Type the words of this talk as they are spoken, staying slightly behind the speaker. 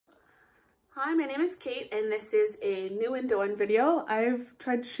Hi, my name is Kate and this is a new and Dôen video. I've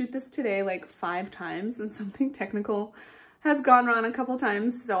tried to shoot this today like 5 times and something technical has gone wrong a couple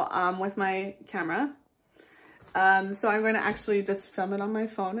times with my camera. So I'm going to actually just film it on my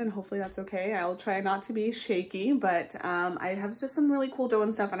phone and hopefully that's okay. I'll try not to be shaky, but I have just some really cool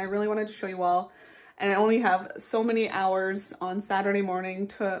Dôen stuff and I really wanted to show you all. And I only have so many hours on Saturday morning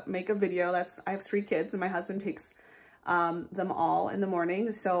to make a video. I have 3 kids and my husband takes them all in the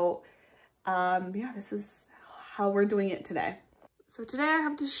morning. So yeah, this is how we're doing it today. So today I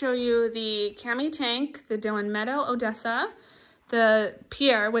have to show you the cami tank, the Dôen Meadow Odessa, the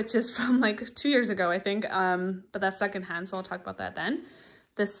Pierre, which is from like 2 years ago, I think, but that's secondhand, so I'll talk about that then.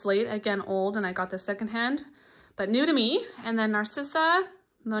 The slate, again, old, and I got this secondhand, but new to me. And then Narcissa,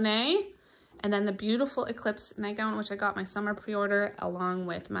 Monet, and then the beautiful Eclipse nightgown, which I got my summer pre-order, along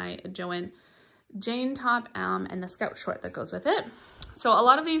with my Joanne Jane top and the Scout short that goes with it. So a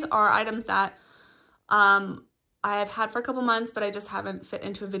lot of these are items that I've had for a couple months, but I just haven't fit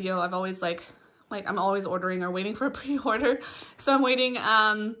into a video. I've always I'm always ordering or waiting for a pre-order. So I'm waiting,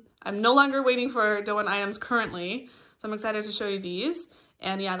 I'm no longer waiting for Dôen items currently. So I'm excited to show you these.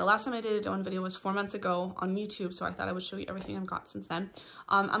 And yeah, the last time I did a Dôen video was 4 months ago on YouTube. So I thought I would show you everything I've got since then.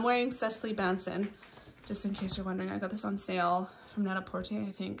 I'm wearing Cecily Banson, just in case you're wondering. I got this on sale from Net-a-Porter,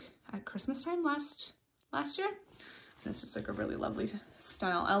 I think, at Christmas time last year. This is like a really lovely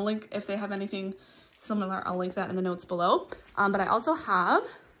style. I'll link, if they have anything similar, I'll link that in the notes below. But I also have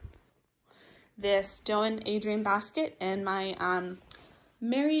this Dôen Adrian basket and my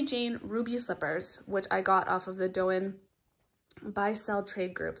Mary Jane ruby slippers, which I got off of the Dôen buy sell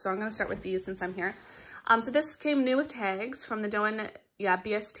trade group. So I'm going to start with these since I'm here. So this came new with tags from the Dôen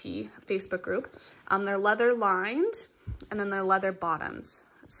BST Facebook group. They're leather lined and then they're leather bottoms.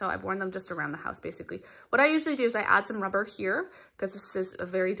 So I've worn them just around the house basically. What I usually do is I add some rubber here because this is a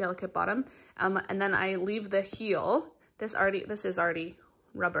very delicate bottom. And then I leave the heel. This is already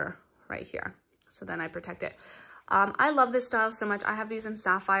rubber right here. So then I protect it. I love this style so much. I have these in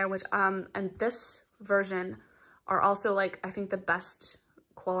sapphire, which, and this version are also like, I think the best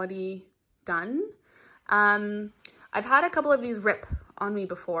quality done. I've had a couple of these rip on me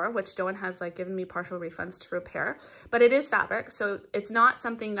before, which Dôen has like given me partial refunds to repair, but it is fabric. So it's not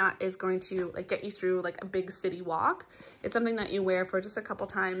something that is going to like get you through like a big city walk. It's something that you wear for just a couple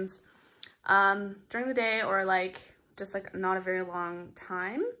times during the day or like just like not a very long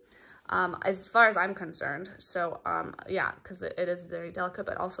time. As far as I'm concerned. So, yeah, because it is very delicate,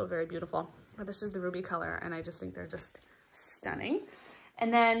 but also very beautiful. This is the ruby color, and I just think they're just stunning.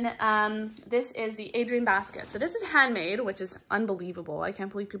 And then this is the Adrian basket. So this is handmade, which is unbelievable. I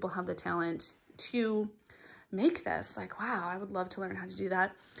can't believe people have the talent to make this. Like, wow, I would love to learn how to do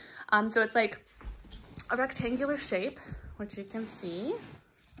that. So it's like a rectangular shape, which you can see.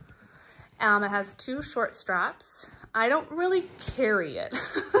 It has 2 short straps. I don't really carry it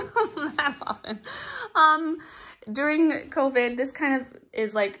that often. During COVID, this kind of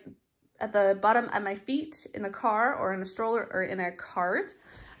is like at the bottom at my feet in the car or in a stroller or in a cart.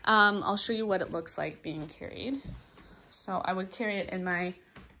 I'll show you what it looks like being carried. So I would carry it in my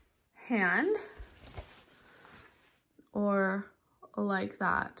hand or like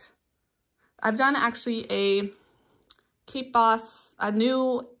that. I've done actually a Kait Bos, a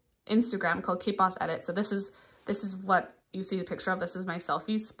new Instagram called Kait Bos Edit. So this is what you see the picture of. This is my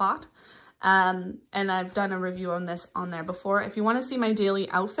selfie spot. And I've done a review on this on there before. If you want to see my daily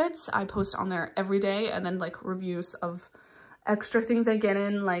outfits, I post on there every day, and then like reviews of extra things I get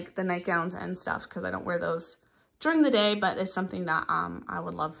in, like the nightgowns and stuff, because I don't wear those during the day, but it's something that I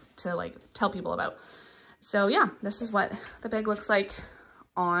would love to like tell people about. So yeah, this is what the bag looks like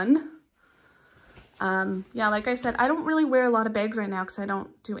on. Yeah, like I said, I don't really wear a lot of bags right now because I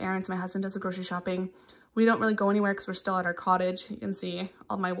don't do errands. My husband does the grocery shopping. We don't really go anywhere because we're still at our cottage. You can see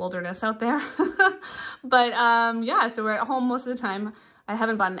all my wilderness out there. But yeah, so we're at home most of the time. I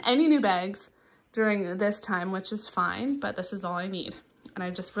haven't bought any new bags during this time, which is fine, but this is all I need. And I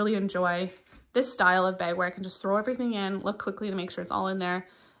just really enjoy this style of bag where I can just throw everything in, look quickly to make sure it's all in there.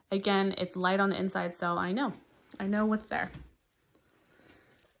 Again, it's light on the inside, so I know what's there.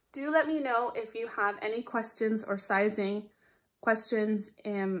 Do let me know if you have any questions or sizing questions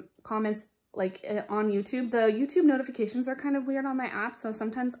and comments like on YouTube. The YouTube notifications are kind of weird on my app, so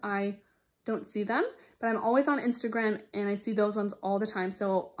sometimes I don't see them, but I'm always on Instagram and I see those ones all the time.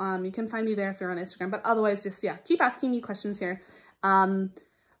 So you can find me there if you're on Instagram, but otherwise just, yeah, keep asking me questions here.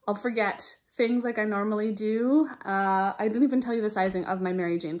 I'll forget things like I normally do. I didn't even tell you the sizing of my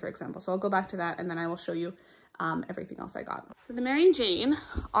Mary Jane, for example. So I'll go back to that and then I will show you everything else I got. So the Mary Jane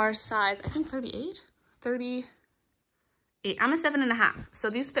are size, I think 38, I'm a 7.5. So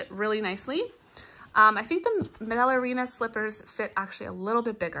these fit really nicely. I think the ballerina slippers fit actually a little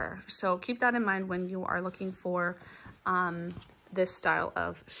bit bigger. So keep that in mind when you are looking for this style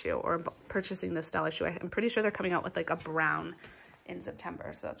of shoe or purchasing this style of shoe. I'm pretty sure they're coming out with like a brown in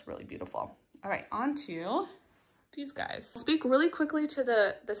September. So that's really beautiful. All right, on to these guys. I'll speak really quickly to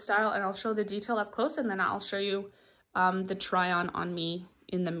the style and I'll show the detail up close, and then I'll show you the try on me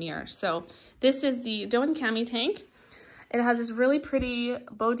in the mirror. So this is the Dôen cami tank. It has this really pretty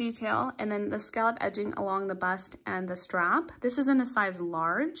bow detail and then the scallop edging along the bust and the strap. This is in a size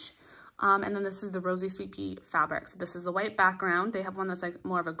large. And then this is the Rosy Sweet Pea fabric. So this is the white background. They have one that's like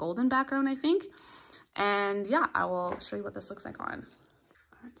more of a golden background, I think. And yeah, I will show you what this looks like on.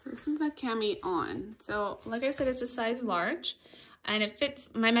 All right, so this is the cami on. So like I said, it's a size large and it fits.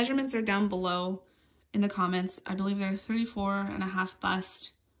 My measurements are down below in the comments. I believe they're 34.5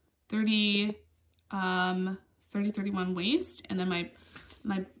 bust, 31 waist, and then my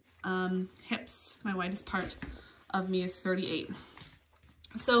hips, my widest part of me is 38.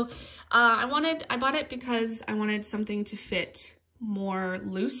 So I bought it because I wanted something to fit more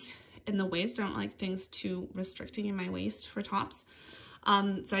loose in the waist. I don't like things too restricting in my waist for tops.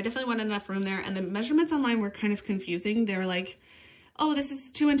 So I definitely wanted enough room there, and the measurements online were kind of confusing. They were like, oh, this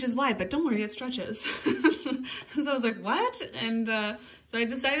is 2 inches wide, but don't worry, it stretches. And so I was like, what? And so I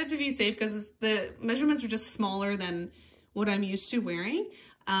decided to be safe because the measurements were just smaller than what I'm used to wearing.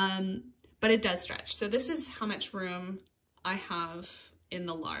 But it does stretch. So this is how much room I have in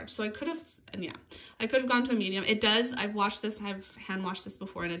the large. So I could have, and yeah, I could have gone to a medium. It does, I've washed this, I've hand washed this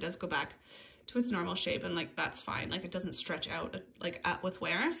before, and it does go back to its normal shape, and like that's fine. Like it doesn't stretch out like with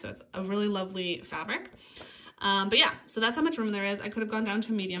wear. So it's a really lovely fabric. But yeah, so that's how much room there is. I could have gone down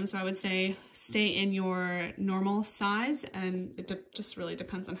to a medium, so I would say stay in your normal size, and it just really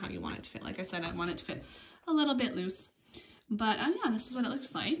depends on how you want it to fit. Like I said, I want it to fit a little bit loose. But yeah, this is what it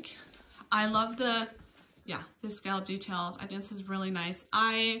looks like. I love the scallop details. I think this is really nice.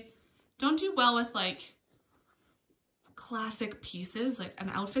 I don't do well with like classic pieces. Like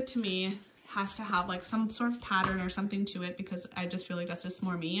an outfit to me has to have like some sort of pattern or something to it, because I just feel like that's just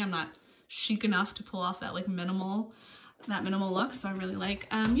more me. I'm not chic enough to pull off that like minimal look. So I really like,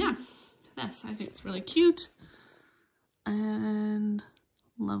 yeah, this. I think it's really cute and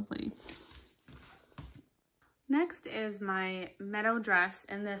lovely. Next is my meadow dress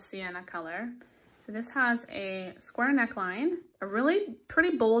in the sienna color. So this has a square neckline, a really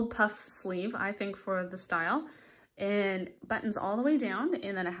pretty bold puff sleeve, I think, for the style, and buttons all the way down,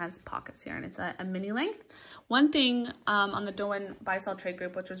 and then it has pockets here, and it's a mini length. One thing on the Dôen buy sell trade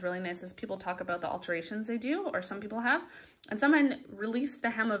group, which was really nice, is people talk about the alterations they do, or some people have, and someone released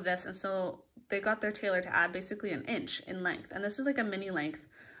the hem of this, and so they got their tailor to add basically an inch in length, and this is like a mini length.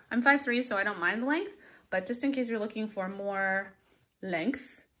 I'm 5'3", so I don't mind the length, but just in case you're looking for more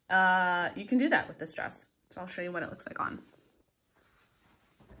length, you can do that with this dress. So I'll show you what it looks like on.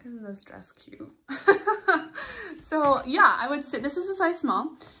 Isn't this dress cute? So yeah, I would say this is a size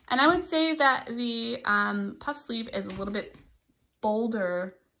small, and I would say that the puff sleeve is a little bit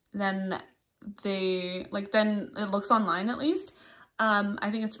bolder than than it looks online, at least. I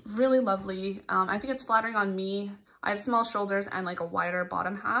think it's really lovely. I think it's flattering on me. I have small shoulders and like a wider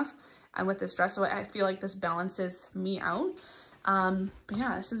bottom half, and with this dress, so I feel like this balances me out. But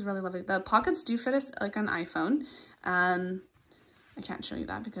yeah, this is really lovely. The pockets do fit us like an iPhone. I can't show you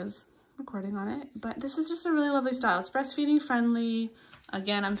that because I'm recording on it, but this is just a really lovely style. It's breastfeeding friendly.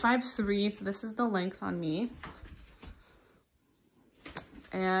 Again, I'm 5'3", so this is the length on me.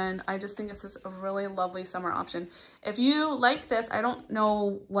 And I just think this is a really lovely summer option. If you like this, I don't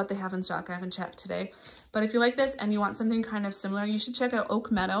know what they have in stock. I haven't checked today. But if you like this and you want something kind of similar, you should check out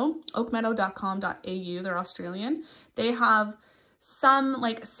Oak Meadow, oakmeadow.com.au. They're Australian. They have some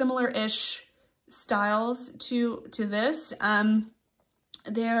like similar-ish styles to this.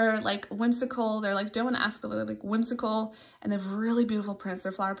 They're like whimsical. They're like Dôen-esque, but they're like whimsical, and they have really beautiful prints.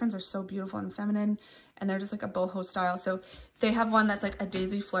 Their flower prints are so beautiful and feminine, and they're just like a boho style. So they have one that's like a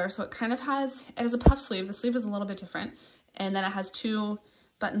daisy flare. So it kind of has, it has a puff sleeve. The sleeve is a little bit different. And then it has 2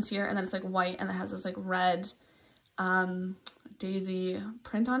 buttons here, and then it's like white, and it has this like red daisy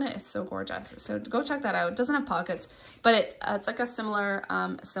print on it. It's so gorgeous. So go check that out. It doesn't have pockets, but it's like a similar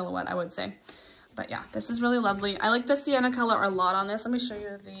silhouette, I would say. But yeah, this is really lovely. I like the sienna color a lot on this. Let me show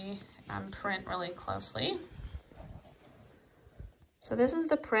you the print really closely. So this is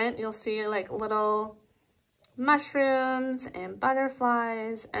the print. You'll see like little mushrooms and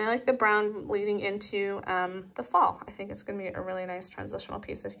butterflies, and I like the brown leading into the fall. I think it's gonna be a really nice transitional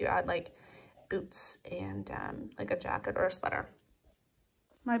piece if you add like boots and like a jacket or a sweater.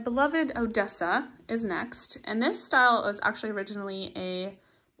 My beloved Odessa is next, and this style was actually originally a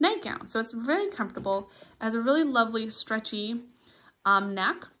nightgown, so it's very comfortable. It has a really lovely stretchy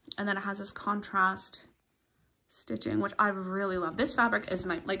neck, and then it has this contrast stitching, which I really love. This fabric is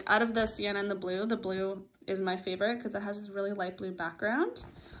my, like, out of the sienna and the blue is my favorite because it has this really light blue background.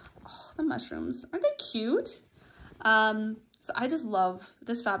 Oh, the mushrooms, aren't they cute? So I just love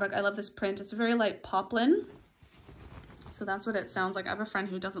this fabric. I love this print. It's a very light poplin. So that's what it sounds like. I have a friend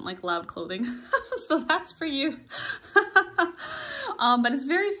who doesn't like loud clothing, so that's for you. But it's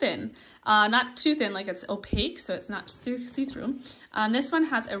very thin, not too thin, like it's opaque, so it's not see-through. This one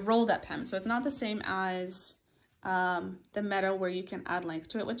has a rolled up hem, so it's not the same as the meadow where you can add length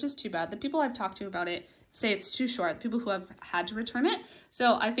to it, which is too bad. The people I've talked to about it say it's too short, the people who have had to return it.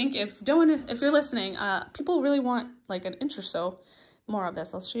 So I think if Dôen, if you're listening, people really want like an inch or so more of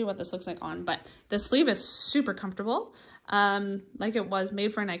this. I'll show you what this looks like on, but the sleeve is super comfortable. Like it was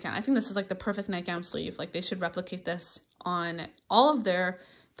made for a nightgown. I think this is like the perfect nightgown sleeve. Like they should replicate this on all of their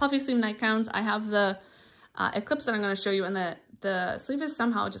puffy sleeve nightgowns. I have the Eclipse that I'm going to show you, and the sleeve is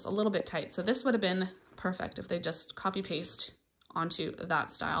somehow just a little bit tight. So this would have been perfect if they just copy paste onto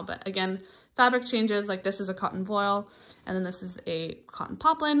that style. But again, fabric changes, like this is a cotton voile and then this is a cotton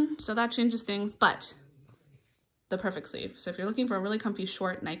poplin, so that changes things, but the perfect sleeve. So if you're looking for a really comfy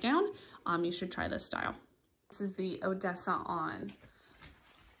short nightgown, you should try this style. This is the Odessa on,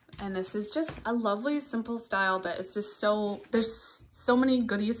 and this is just a lovely simple style, but it's just so, there's so many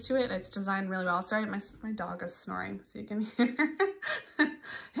goodies to it. It's designed really well. Sorry, my dog is snoring, so you can hear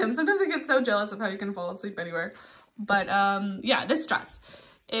him. Sometimes I get so jealous of how you can fall asleep anywhere. But yeah, this dress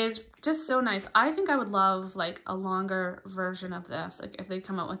is just so nice. I think I would love like a longer version of this, like if they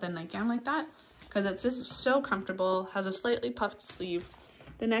come out with a nightgown like that, because it's just so comfortable, has a slightly puffed sleeve.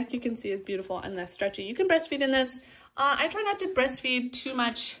 The neck you can see is beautiful, and the stretchy. You can breastfeed in this. I try not to breastfeed too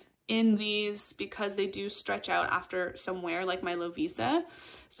much in these because they do stretch out after some wear, like my Lovisa.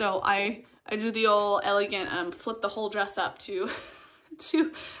 So I do the old elegant flip the whole dress up to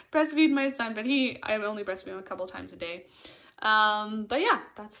to breastfeed my son, but I only breastfeed him a couple times a day. But yeah,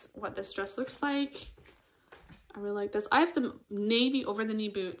 that's what this dress looks like. I really like this. I have some navy over the knee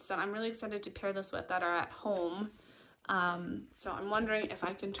boots that I'm really excited to pair this with that are at home. So I'm wondering if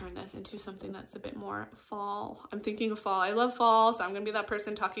I can turn this into something that's a bit more fall. I'm thinking of fall. I love fall, so I'm gonna be that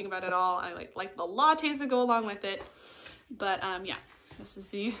person talking about it all. I like the lattes that go along with it. But yeah, this is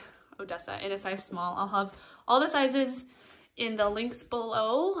the Odessa in a size small. I'll have all the sizes in the links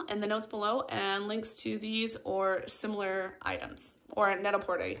below and the notes below, and links to these or similar items, or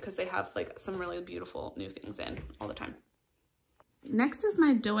Net-a-Porter, because they have like some really beautiful new things in all the time. Next is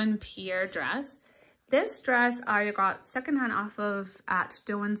my Dôen Pierre dress. This dress I got secondhand off of at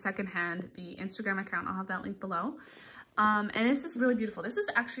Dôen Secondhand, the Instagram account. I'll have that link below. And it's just really beautiful. This is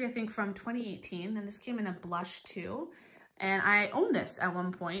actually, I think, from 2018, and this came in a blush too. And I owned this at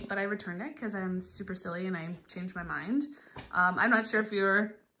one point, but I returned it because I'm super silly and I changed my mind. I'm not sure if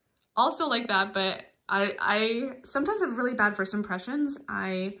you're also like that, but I sometimes have really bad first impressions.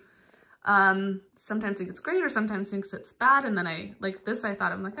 I sometimes think it's great or sometimes think it's bad. And then I, like this, I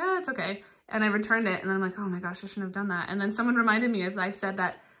thought, I'm like, it's okay. And I returned it, and then I'm like, oh my gosh, I shouldn't have done that. And then someone reminded me as I said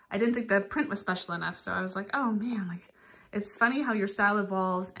that I didn't think the print was special enough. So I was like, oh man, like, it's funny how your style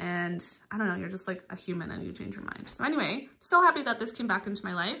evolves, and I don't know, you're just like a human and you change your mind. So anyway, so happy that this came back into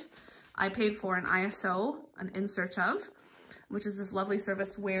my life. I paid for an ISO, an In Search Of, which is this lovely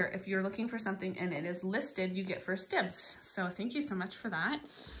service where if you're looking for something and it is listed, you get first dibs. So thank you so much for that.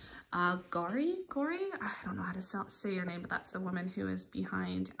 Gori, I don't know how to say your name, but that's the woman who is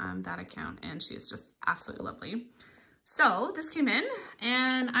behind that account, and she is just absolutely lovely. So this came in,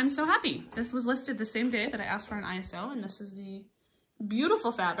 and I'm so happy. This was listed the same day that I asked for an ISO, and this is the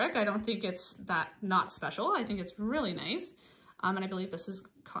beautiful fabric. I don't think it's that not special. I think it's really nice. And I believe this is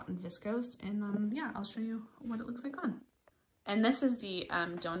cotton viscose, and yeah, I'll show you what it looks like on. And this is the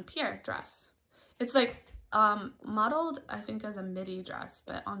Dôen Pierre dress. It's like modeled, I think, as a midi dress,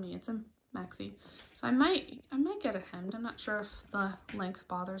 but on me it's a maxi. So I might get it hemmed. I'm not sure if the length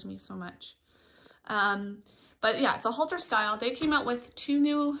bothers me so much. But yeah, it's a halter style. They came out with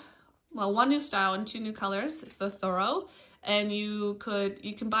one new style and two new colors, the Thorough, and you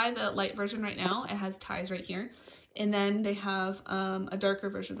can buy the light version right now. It has ties right here. And then they have a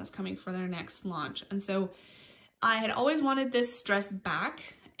darker version that's coming for their next launch. And so I had always wanted this dress back,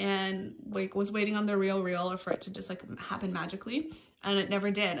 and like was waiting on the reel or for it to just like happen magically, and it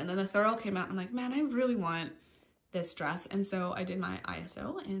never did. And then the Thorough came out, and I'm like, man, I really want this dress. And so I did my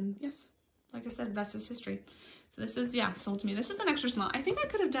ISO, and yes, like I said, rest is history. So this is, yeah, sold to me. This is an extra small. I think I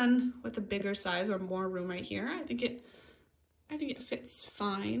could have done with a bigger size or more room right here. I think it I think it fits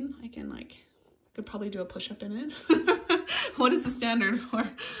fine. I can like, could probably do a push-up in it. What is the standard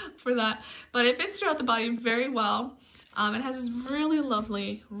for that? But it fits throughout the body very well. It has this really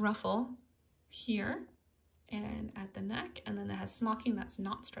lovely ruffle here and at the neck, and then it has smocking that's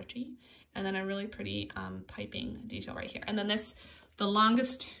not stretchy, and then a really pretty piping detail right here. And then this, the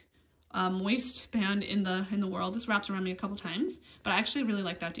longest waistband in the world. This wraps around me a couple times, but I actually really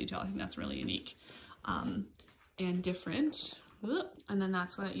like that detail. I think that's really unique and different. And then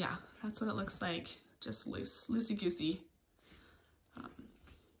that's what it, yeah, that's what it looks like, just loosey-goosey.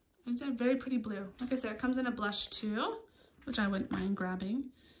 It's a very pretty blue. Like I said, it comes in a blush too, which I wouldn't mind grabbing.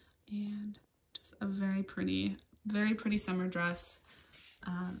 And just a very pretty summer dress.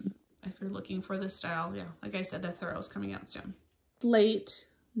 If you're looking for this style, yeah, like I said, the Thoreau's coming out soon. Slate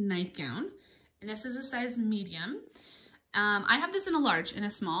nightgown, and this is a size medium. I have this in a large, in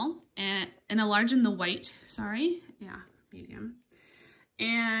a small, and in a large in the white, sorry, yeah, medium.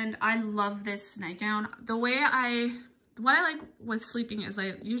 And I love this nightgown. What I like with sleeping is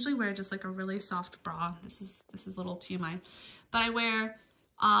I usually wear just like a really soft bra. This is little TMI, but I wear,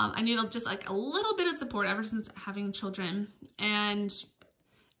 I need just like a little bit of support ever since having children, and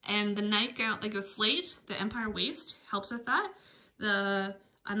the nightgown, like the slate, the empire waist helps with that.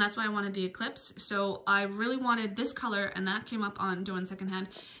 And that's why I wanted the eclipse. So I really wanted this color, and that came up on Dôen secondhand.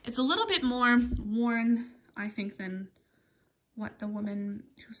 It's a little bit more worn, I think, than what the woman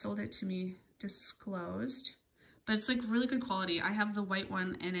who sold it to me disclosed, but it's like really good quality. I have the white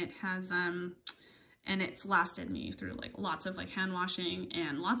one, and it has and it's lasted me through like lots of like hand washing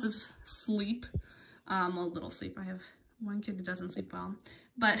and lots of sleep. Well, little sleep. I have one kid who doesn't sleep well,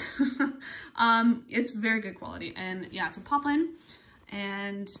 but it's very good quality. And yeah, it's a poplin,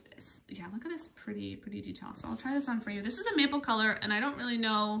 and it's, yeah, look at this pretty detail. So I'll try this on for you. This is a maple color, and I don't really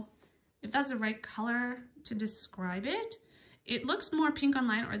know if that's the right color to describe it. It looks more pink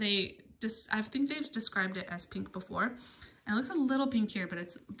online, or I think they've described it as pink before. And it looks a little pink here, but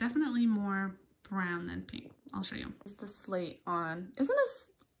it's definitely more brown than pink. I'll show you. This is the slate on. Isn't this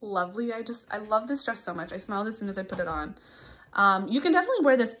lovely? I love this dress so much. I smell it as soon as I put it on. You can definitely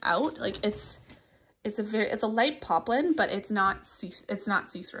wear this out. Like it's a light poplin, but it's not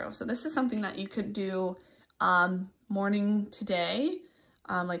see-through. So this is something that you could do morning today,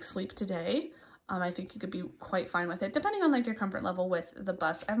 like sleep today. I think you could be quite fine with it, depending on like your comfort level with the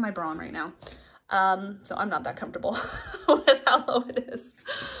bust. I have my bra on right now, so I'm not that comfortable with how low it is.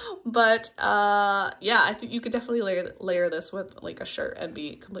 But yeah, I think you could definitely layer this with like a shirt and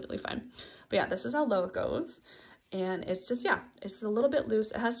be completely fine. But yeah, this is how low it goes. And it's just, yeah, it's a little bit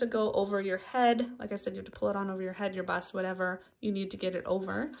loose. It has to go over your head. Like I said, you have to pull it on over your head, your bust, whatever you need to get it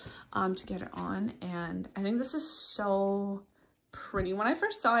over, to get it on. And I think this is so pretty. When I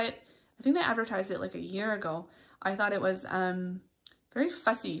first saw it, I think they advertised it like a year ago. I thought it was very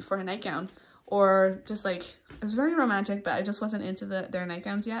fussy for a nightgown, or just like, it was very romantic, but I just wasn't into their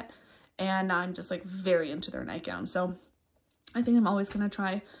nightgowns yet. And now I'm just like very into their nightgown. So I think I'm always gonna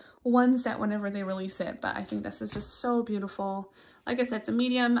try one set whenever they release it, but I think this is just so beautiful. Like I said, it's a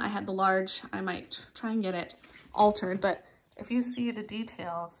medium. I had the large. I might try and get it altered, but if you see the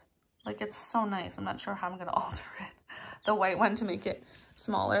details, like it's so nice. I'm not sure how I'm gonna alter it. The white one to make it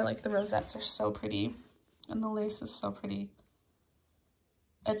smaller, like the rosettes are so pretty, and the lace is so pretty.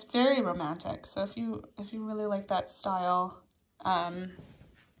 It's very romantic. So if you really like that style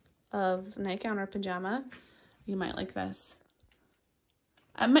of nightgown or pajama, you might like this.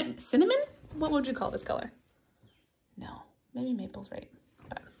 Cinnamon? What would you call this color? No, maybe maple's right,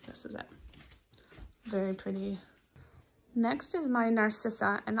 but this is it. Very pretty. Next is my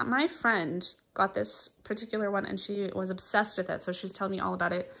Narcissa, and my friend got this particular one, and she was obsessed with it, so she's telling me all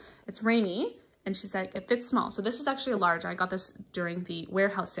about it. It's Raimi, and she said it fits small. So this is actually a large. I got this during the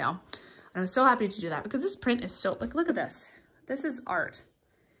warehouse sale, and I was so happy to do that because this print is so, like, look at this. This is art.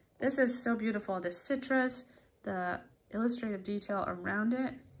 This is so beautiful. The citrus, the illustrative detail around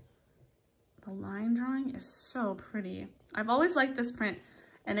it, the line drawing is so pretty. I've always liked this print,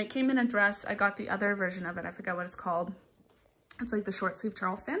 and it came in a dress. I got the other version of it. I forgot what it's called. It's like the short sleeve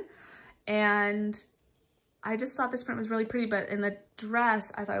Charleston, and I just thought this print was really pretty, but in the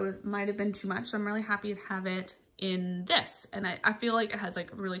dress I thought it might have been too much, so I'm really happy to have it in this, and I feel like it has like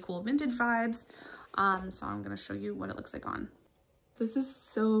really cool vintage vibes. So I'm gonna show you what it looks like on. This is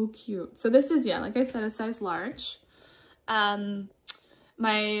so cute. So this is, yeah, like I said, a size large. I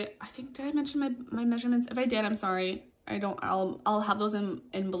think, did I mention my measurements? If I did, I'm sorry. I'll have those in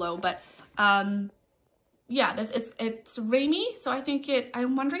below, but yeah, it's Raimi. So I think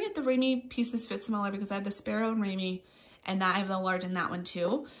I'm wondering if the Raimi pieces fit smaller, because I have the Sparrow and Raimi, and I have the large in that one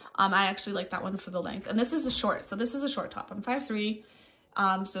too. I actually like that one for the length, and this is a short, so this is a short top. I'm 5'3",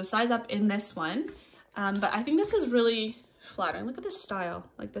 so size up in this one, but I think this is really flattering. Look at this style.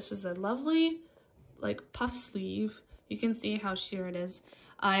 Like, this is the lovely like puff sleeve. You can see how sheer it is.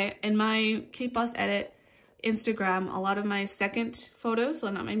 In my Kait Bos Edit Instagram, a lot of my second photos, so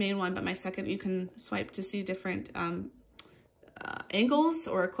not my main one, but my second, you can swipe to see different angles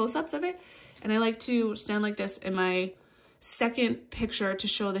or close-ups of it. And I like to stand like this in my second picture to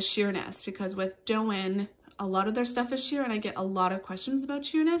show the sheerness, because with Dôen, a lot of their stuff is sheer and I get a lot of questions about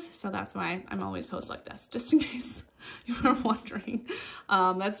sheerness. So that's why I'm always post like this, just in case you were wondering.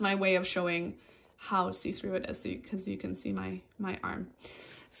 That's my way of showing how see-through it is, because you can see my arm.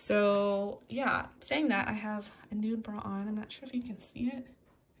 So yeah, saying that, I have a nude bra on. I'm not sure if you can see it.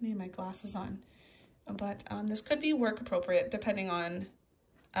 I need my glasses on. But this could be work appropriate depending on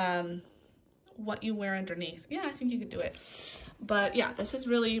what you wear underneath. Yeah, I think you could do it. But yeah, this is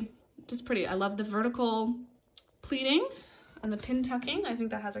really just pretty. I love the vertical pleating and the pin tucking. I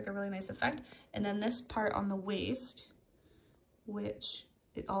think that has like a really nice effect. And then this part on the waist, which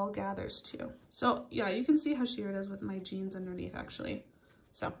it all gathers to. So yeah, you can see how sheer it is with my jeans underneath actually.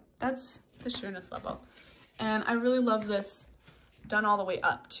 So that's the sheerness level. And I really love this done all the way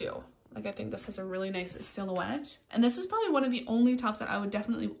up too. Like, I think this has a really nice silhouette. And this is probably one of the only tops that I would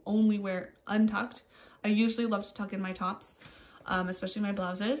definitely only wear untucked. I usually love to tuck in my tops, especially my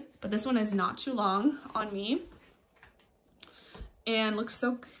blouses. But this one is not too long on me and looks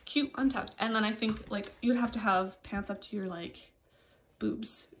so cute untucked. And then I think like you'd have to have pants up to your like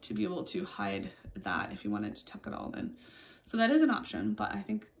boobs to be able to hide that if you wanted to tuck it all in. So that is an option, but I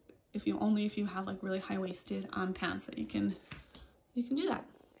think if you have like really high-waisted pants that you can do that.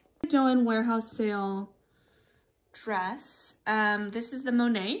 Dôen warehouse sale dress. This is the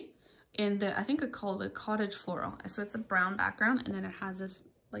Monet in the, I think I call it cottage floral. So it's a brown background and then it has this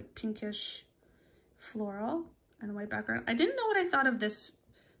like pinkish floral and the white background. I didn't know what I thought of this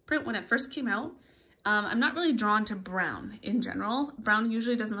print when it first came out. I'm not really drawn to brown in general. Brown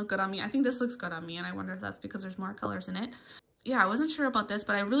usually doesn't look good on me. I think this looks good on me, and I wonder if that's because there's more colors in it. Yeah, I wasn't sure about this,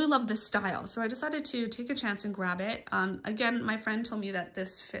 but I really love this style. So I decided to take a chance and grab it. Again, my friend told me that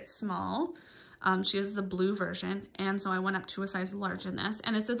this fits small. She has the blue version, and so I went up to a size large in this,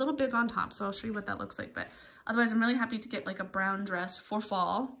 and it's a little big on top, so I'll show you what that looks like. But otherwise, I'm really happy to get like a brown dress for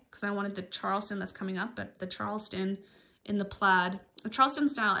fall, because I wanted the Charleston that's coming up, but the Charleston in the plaid. The Charleston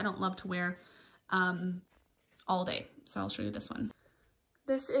style I don't love to wear all day, so I'll show you this one.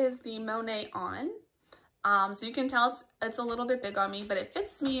 This is the Monet on. So you can tell it's a little bit big on me, but it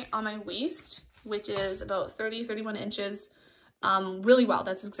fits me on my waist, which is about 31 inches, really well.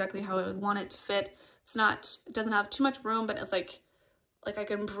 That's exactly how I would want it to fit. It doesn't have too much room, but it's like I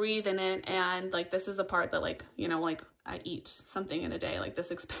can breathe in it. And like, this is the part that like, you know, like I eat something in a day, like this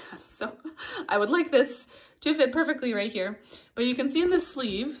expands. So I would like this to fit perfectly right here, but you can see in the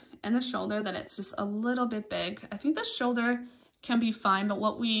sleeve and the shoulder that it's just a little bit big. I think the shoulder can be fine, but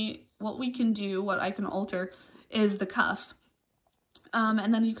what we can do, what I can alter is the cuff.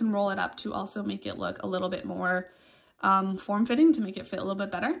 And then you can roll it up to also make it look a little bit more form-fitting, to make it fit a little bit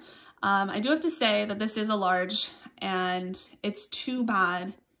better. I do have to say that this is a large, and it's too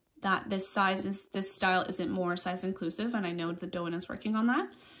bad that this style isn't more size inclusive, and I know the Dôen is working on that.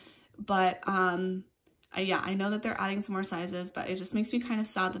 But yeah, I know that they're adding some more sizes, but it just makes me kind of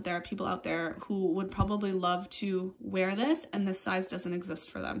sad that there are people out there who would probably love to wear this and this size doesn't exist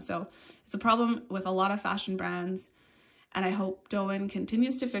for them. So it's a problem with a lot of fashion brands, and I hope Dôen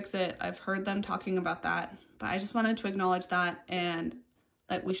continues to fix it. I've heard them talking about that, but I just wanted to acknowledge that, and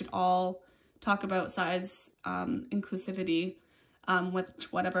that we should all talk about size inclusivity with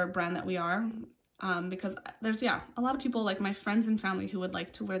whatever brand that we are. Because there's, yeah, a lot of people, like my friends and family, who would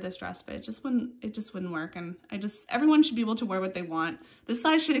like to wear this dress, but it just wouldn't work. And everyone should be able to wear what they want. This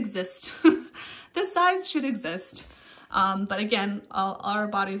size should exist. This size should exist. But again, our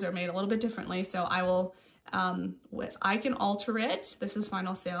bodies are made a little bit differently. So I will, I can alter it. This is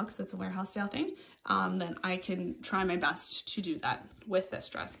final sale because it's a warehouse sale thing. Then I can try my best to do that with this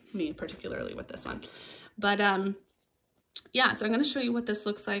dress, me particularly with this one. But, yeah, so I'm going to show you what this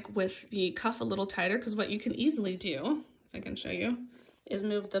looks like with the cuff a little tighter, because what you can easily do, if I can show you, is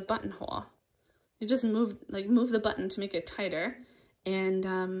move the buttonhole. You just move the button to make it tighter, and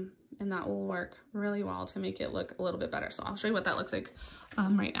that will work really well to make it look a little bit better. So I'll show you what that looks like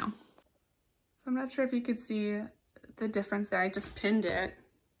right now. So I'm not sure if you could see the difference there. I just pinned it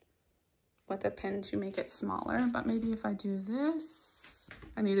with a pin to make it smaller, but maybe if I do this,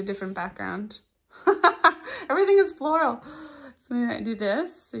 I need a different background. Everything is floral. So maybe I do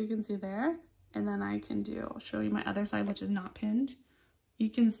this so you can see there. and then I can show you my other side, which is not pinned. You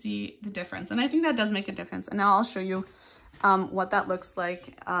can see the difference, and I think that does make a difference. And now I'll show you what that looks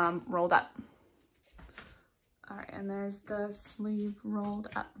like rolled up. All right, and there's the sleeve rolled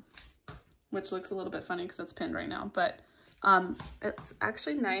up, which looks a little bit funny because it's pinned right now, but it's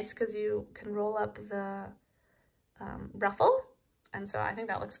actually nice because you can roll up the ruffle, and so I think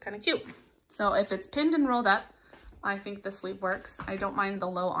that looks kind of cute. So if it's pinned and rolled up, I think the sleeve works. I don't mind the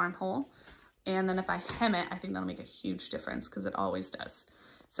low armhole. And then if I hem it, I think that'll make a huge difference because it always does.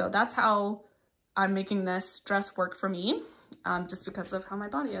 So that's how I'm making this dress work for me, just because of how my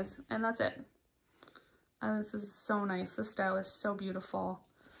body is. And that's it. This is so nice. This style is so beautiful.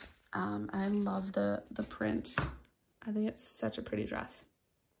 I love the print. I think it's such a pretty dress.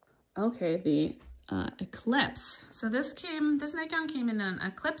 Okay, the eclipse. So this nightgown came in an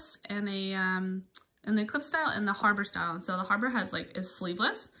eclipse and the eclipse style and the harbor style. And so the harbor is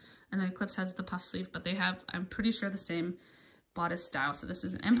sleeveless, and the eclipse has the puff sleeve, but they have, I'm pretty sure, the same bodice style. So this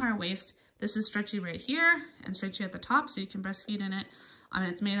is an empire waist. This is stretchy right here and stretchy at the top, so you can breastfeed in it.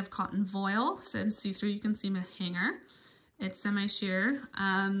 It's made of cotton voile, so it's see-through. You can see my hanger. It's semi-sheer,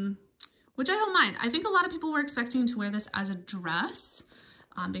 which I don't mind. I think a lot of people were expecting to wear this as a dress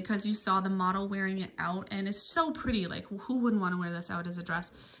because you saw the model wearing it out, and it's so pretty. Like, who wouldn't want to wear this out as a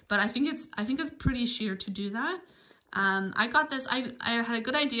dress? But I think it's pretty sheer to do that. I got this. I had a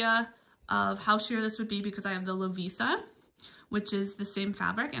good idea of how sheer this would be because I have the Lovisa, which is the same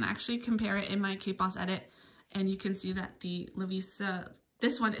fabric, and actually compare it in my Kait Bos edit, and you can see that the Lovisa,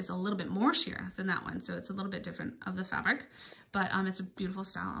 this one is a little bit more sheer than that one, so it's a little bit different of the fabric, but it's a beautiful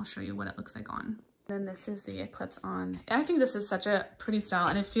style. I'll show you what it looks like on. Then this is the eclipse on. I think this is such a pretty style,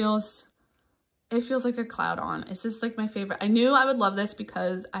 and it feels like a cloud on. It's just like my favorite. I knew I would love this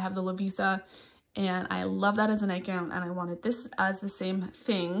because I have the Lovisa, and I love that as a nightgown, and I wanted this as the same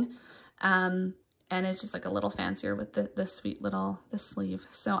thing. And it's just like a little fancier with the sweet little, the sleeve.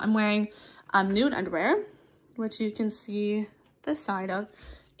 So I'm wearing nude underwear, which you can see the side of,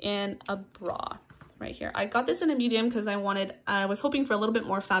 and a bra right here. I got this in a medium because I was hoping for a little bit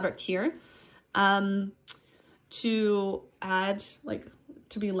more fabric here to add, like,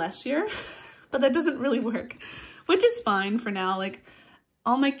 to be less sheer, but that doesn't really work, which is fine for now. Like,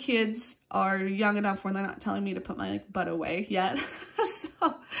 all my kids are young enough where they're not telling me to put my butt away yet. So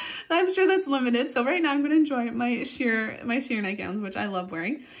I'm sure that's limited. So right now I'm going to enjoy my sheer nightgowns, which I love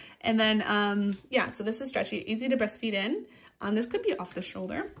wearing. And then, yeah, so this is stretchy, easy to breastfeed in. This could be off the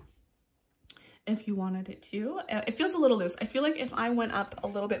shoulder if you wanted it to. It feels a little loose. I feel like if I went up a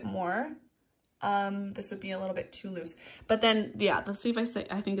little bit more, this would be a little bit too loose. But then, yeah, the sleeve I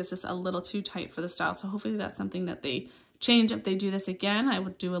think is just a little too tight for the style. So hopefully that's something that they change. If they do this again, I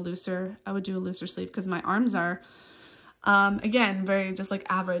would do a looser sleeve because my arms are, again, very just like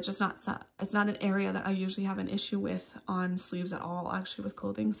average. It's not an area that I usually have an issue with on sleeves at all, actually, with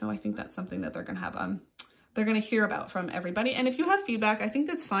clothing. So I think that's something that they're going to have, they're going to hear about from everybody. And if you have feedback, I think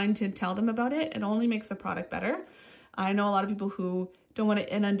that's fine to tell them about it. It only makes the product better. I know a lot of people who don't want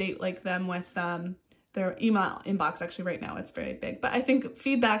to inundate like them with, their email inbox. Actually right now it's very big, but I think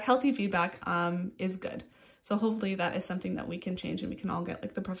feedback, healthy feedback, is good. So hopefully that is something that we can change, and we can all get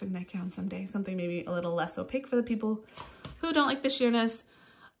like the perfect nightgown someday. Something maybe a little less opaque for the people who don't like the sheerness,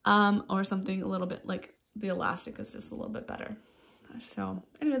 or something a little bit like the elastic is just a little bit better. So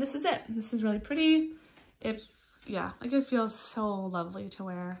anyway, this is it. This is really pretty. Yeah, like it feels so lovely to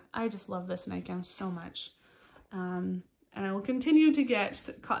wear. I just love this nightgown so much. And I will continue to get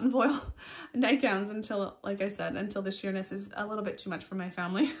the cotton voile nightgowns until, like I said, until the sheerness is a little bit too much for my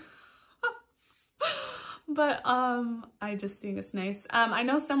family. But I just think it's nice. I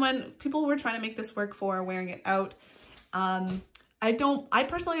know people were trying to make this work for wearing it out. I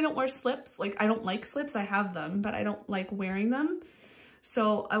personally don't wear slips. Like, I don't like slips. I have them, but I don't like wearing them.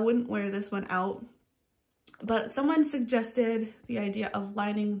 So I wouldn't wear this one out. But someone suggested the idea of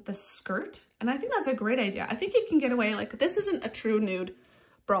lining the skirt, and I think that's a great idea. I think you can get away, like, this isn't a true nude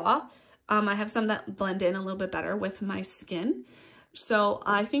bra. I have some that blend in a little bit better with my skin. So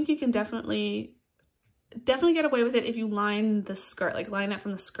I think you can definitely get away with it if you line the skirt, like line it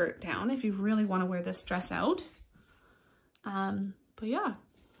from the skirt down, if you really want to wear this dress out. But yeah,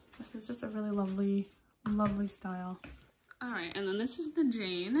 this is just a really lovely, lovely style. All right, and then this is the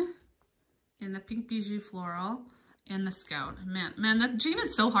Jane in the pink bijou floral and the Scout. Man, that Jane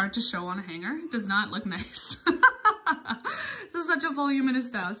is so hard to show on a hanger. It does not look nice. This is such a voluminous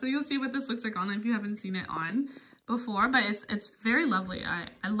style. So you'll see what this looks like on if you haven't seen it on before, but it's very lovely.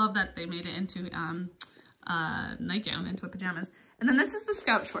 I love that they made it into nightgown, into a pajamas. And then this is the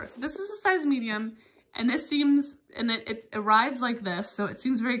Scout shorts. This is a size medium, and this seems, and it arrives like this, so it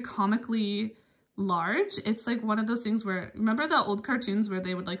seems very comically large. It's like one of those things where, remember the old cartoons where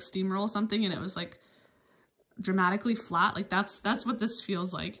they would like steamroll something and it was like dramatically flat? Like that's what this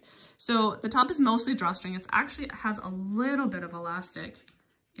feels like. So the top is mostly drawstring. It's actually has a little bit of elastic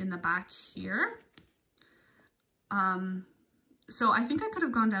in the back here. So I think I could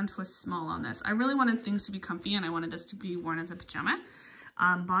have gone down to a small on this. I really wanted things to be comfy and I wanted this to be worn as a pajama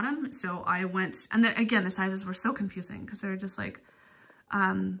bottom. So I went, and again, the sizes were so confusing because they're just like,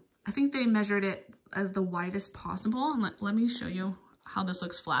 I think they measured it as the widest possible. And let me show you how this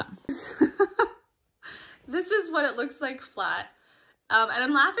looks flat. This is what it looks like flat. And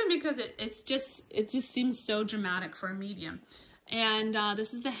I'm laughing because it just seems so dramatic for a medium. And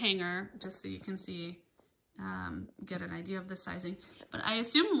this is the hanger, just so you can see, get an idea of the sizing. But I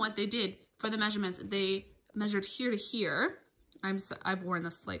assume what they did for the measurements, they measured here to here. I've worn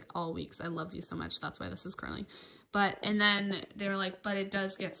this like all weeks. I love these so much. That's why this is curling. But, and then they were like, but it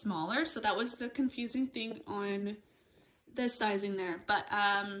does get smaller. So that was the confusing thing on the sizing there. But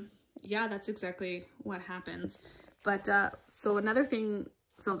yeah, that's exactly what happens. But so another thing,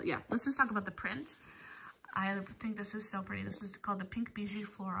 so yeah, let's just talk about the print. I think this is so pretty. This is called the Pink Bijou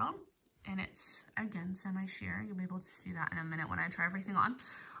Floral. And it's, again, semi-sheer. You'll be able to see that in a minute when I try everything on.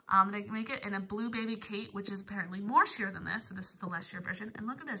 They make it in a blue baby Kait, which is apparently more sheer than this. So this is the less sheer version. And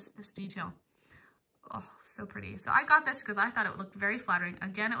look at this detail. Oh, so pretty. So I got this because I thought it would look very flattering.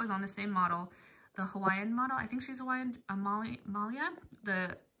 Again, it was on the same model, the Hawaiian model. I think she's Hawaiian, Malia.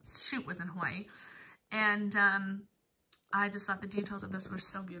 The shoot was in Hawaii. And I just thought the details of this were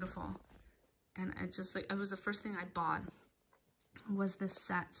so beautiful. And it just like, it was the first thing I bought was this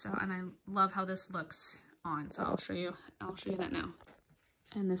set. So, and I love how this looks on. So I'll show you that now.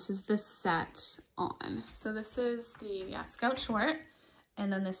 And this is the set on. So this is the Scout short.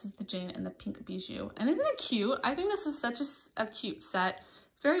 And then this is the Jane and the Pink Bijou. And isn't it cute? I think this is such a cute set.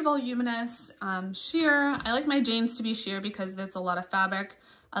 It's very voluminous, sheer. I like my Janes to be sheer because there's a lot of fabric.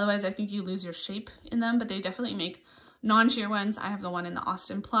 Otherwise, I think you lose your shape in them, but they definitely make non-sheer ones. I have the one in the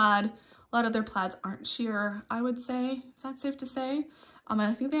Austin plaid. A lot of their plaids aren't sheer, I would say. Is that safe to say? And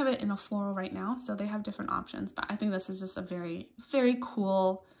I think they have it in a floral right now, so they have different options. But I think this is just a very, very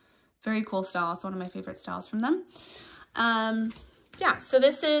cool style. It's one of my favorite styles from them. Yeah, so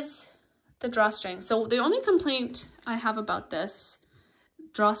this is the drawstring. So the only complaint I have about this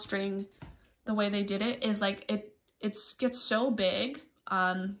drawstring, the way they did it, is like it gets so big.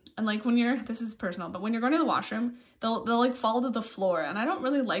 And like when you're, this is personal, but when you're going to the washroom, they'll like fall to the floor. And I don't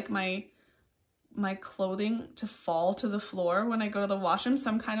really like my clothing to fall to the floor when I go to the washroom. So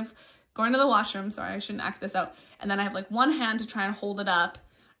I'm kind of going to the washroom. Sorry, I shouldn't act this out. And then I have like one hand to try and hold it up.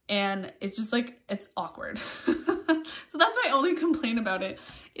 And it's just like, it's awkward. So that's my only complaint about it,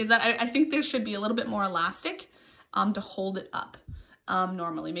 is that I think there should be a little bit more elastic to hold it up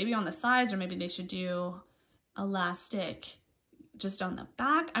normally. Maybe on the sides, or maybe they should do elastic just on the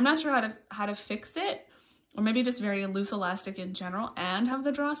back. I'm not sure how to fix it, or maybe just very loose elastic in general and have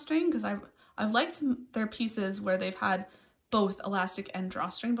the drawstring, because I've liked their pieces where they've had both elastic and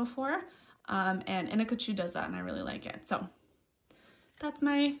drawstring before, and Inakachu does that and I really like it. So that's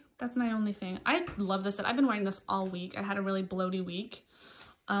my only thing. I love this set. I've been wearing this all week. I had a really bloaty week.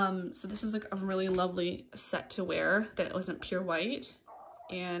 So this is like a really lovely set to wear that it wasn't pure white.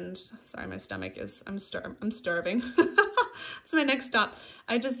 And sorry, my stomach is, I'm starving. It's my next stop.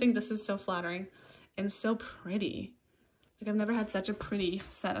 I just think this is so flattering and so pretty. Like I've never had such a pretty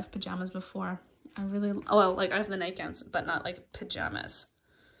set of pajamas before. I really, oh, well, like I have the nightgowns, but not like pajamas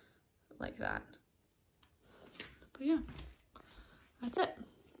like that. But yeah, that's it.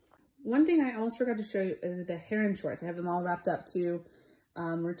 One thing I almost forgot to show you is the heron shorts. I have them all wrapped up to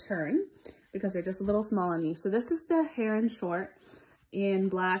return because they're just a little small on me. So this is the heron short in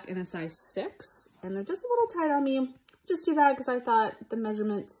black in a size 6, and they're just a little tight on me. Just do that because I thought the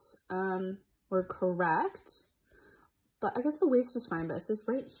measurements were correct, but I guess the waist is fine, but it's just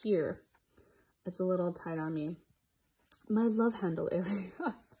right here. It's a little tight on me. My love handle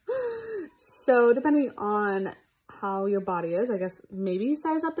area. So depending on how your body is, I guess maybe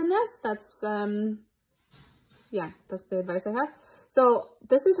size up in this. That's, yeah, that's the advice I have. So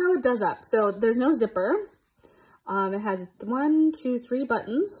this is how it does up. So there's no zipper. It has 1, 2, 3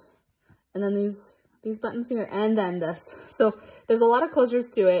 buttons, and then these buttons here, and then this. So there's a lot of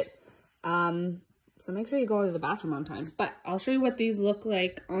closures to it. So make sure you go to the bathroom on time. But I'll show you what these look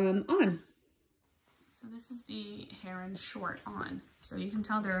like on. So this is the heron short on. So you can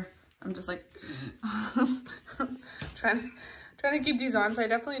tell they're, I'm just like trying to keep these on. So I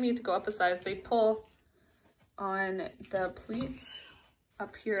definitely need to go up a size. They pull on the pleats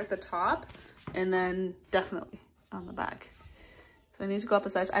up here at the top, and then definitely on the back. So So I need to go up a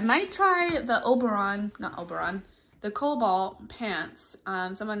size. I might try the the Cobalt pants.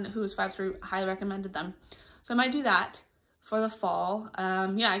 Someone who's 5'3" highly recommended them. So I might do that for the fall.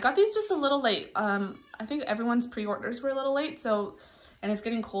 Yeah, I got these just a little late. I think everyone's pre-orders were a little late, so, and it's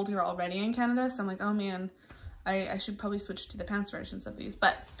getting cold here already in Canada, so I'm like, oh man, I should probably switch to the pants versions of these,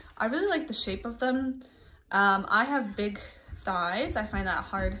 but I really like the shape of them. I have big thighs. I find that a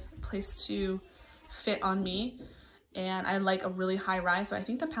hard place to fit on me, and I like a really high rise, so I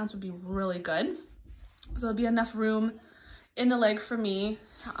think the pants would be really good. So there'll be enough room in the leg for me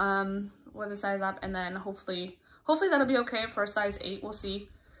with a size up, and then hopefully that'll be okay for a size 8. We'll see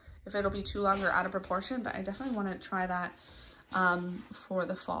if it'll be too long or out of proportion, but I definitely want to try that for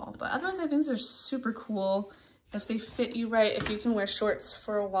the fall. But otherwise, I think these are super cool if they fit you right, if you can wear shorts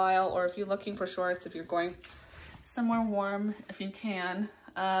for a while, or if you're looking for shorts, if you're going somewhere warm, if you can.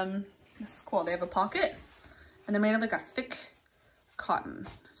 This is cool. They have a pocket, and they're made of like a thick cotton,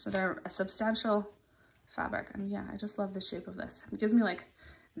 so they're a substantial fabric. And yeah, I just love the shape of this. It gives me like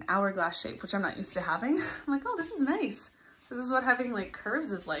an hourglass shape, which I'm not used to having. I'm like, oh, this is nice. This is what having like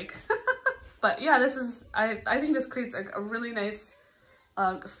curves is like. But yeah, this is, I think this creates a really nice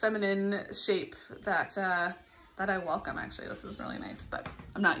feminine shape that that I welcome. Actually, this is really nice, but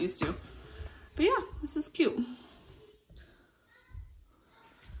I'm not used to. But yeah, this is cute.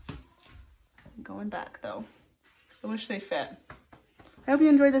 Going back though, I wish they fit. I hope you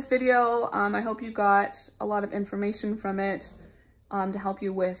enjoyed this video. I hope you got a lot of information from it to help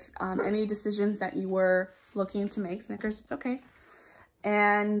you with any decisions that you were looking to make. Snickers, it's okay.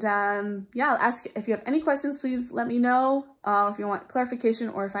 And yeah, I'll ask if you have any questions, please let me know. If you want clarification,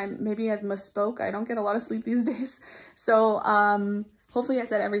 or if maybe I've misspoke. I don't get a lot of sleep these days. So hopefully I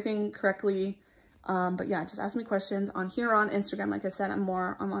said everything correctly. But yeah, just ask me questions on here on Instagram. Like I said, I'm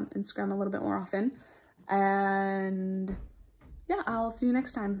on Instagram a little bit more often. And yeah, I'll see you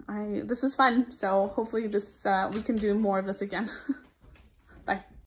next time. This was fun. So hopefully we can do more of this again. Bye.